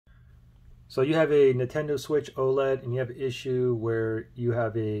So you have a Nintendo Switch OLED and you have an issue where you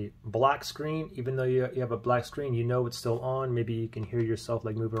have a black screen. Even though you have a black screen, you know it's still on. Maybe you can hear yourself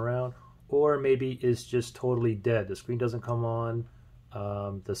like moving around, or maybe it's just totally dead. The screen doesn't come on,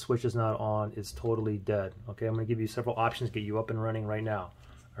 the switch is not on, it's totally dead. Okay, I'm gonna give you several options to get you up and running right now.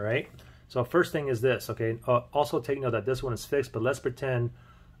 All right, so first thing is this, okay? Also take note that this one is fixed, but let's pretend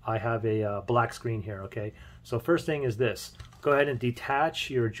I have a black screen here, okay? So first thing is this. Go ahead and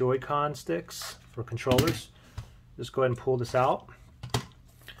detach your Joy-Con sticks for controllers. Just go ahead and pull this out.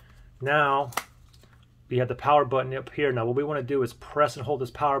 Now, we have the power button up here. Now what we want to do is press and hold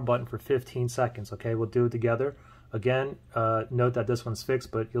this power button for 15 seconds, okay? We'll do it together. Again, note that this one's fixed,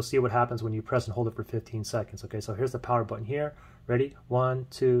 but you'll see what happens when you press and hold it for 15 seconds, okay? So here's the power button here. Ready? 1,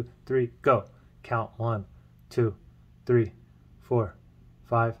 2, 3, go. Count 1, 2, 3, 4,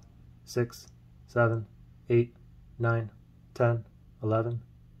 5, 6, 7, 8, 9, 10, 11,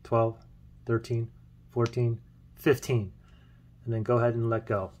 12, 13, 14, 15. And then go ahead and let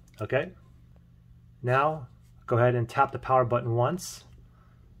go, okay? Now, go ahead and tap the power button once,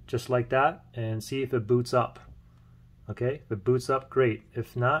 just like that, and see if it boots up. Okay, if it boots up, great.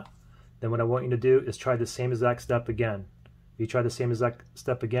 If not, then what I want you to do is try the same exact step again. If you try the same exact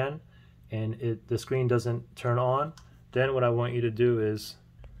step again, and the screen doesn't turn on, then what I want you to do is,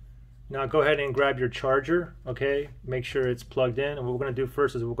 now go ahead and grab your charger, okay? Make sure it's plugged in, and what we're going to do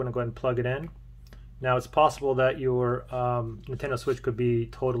first is we're going to go ahead and plug it in. Now it's possible that your Nintendo Switch could be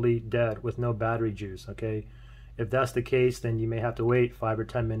totally dead with no battery juice, okay? If that's the case, then you may have to wait 5 or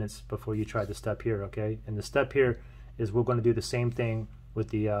 10 minutes before you try the step here, okay? And the step here is we're going to do the same thing with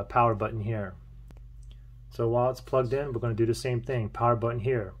the power button here. So while it's plugged in, we're going to do the same thing. Power button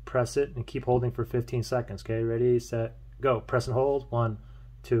here, press it and keep holding for 15 seconds, okay? Ready, set, go. Press and hold, 1,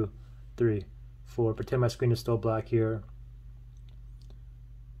 2, 3, 4. Pretend my screen is still black here.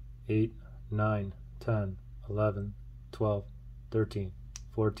 8, 9, 10, 11, 12, 13,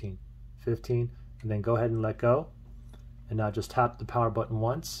 14, 15. And then go ahead and let go. And now just tap the power button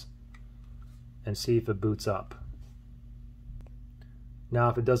once and see if it boots up. Now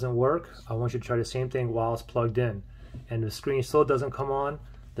if it doesn't work, I want you to try the same thing while it's plugged in. And the screen still doesn't come on,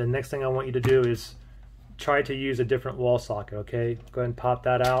 the next thing I want you to do is try to use a different wall socket, okay? Go ahead and pop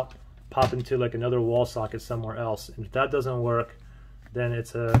that out, pop into like another wall socket somewhere else. And if that doesn't work, then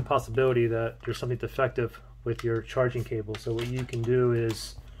it's a possibility that there's something defective with your charging cable. So what you can do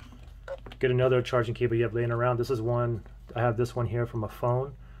is get another charging cable you have laying around. This is one, I have this one here from a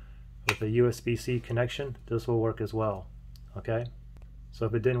phone with a USB-C connection. This will work as well, okay? So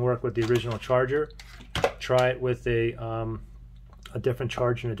if it didn't work with the original charger, try it with a different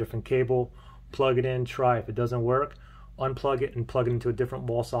charger and a different cable. Plug it in, try. If it doesn't work, unplug it and plug it into a different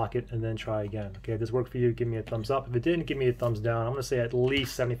wall socket and then try again. Okay, if this worked for you, give me a thumbs up. If it didn't, give me a thumbs down. I'm going to say at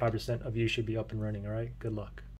least 75% of you should be up and running, all right? Good luck.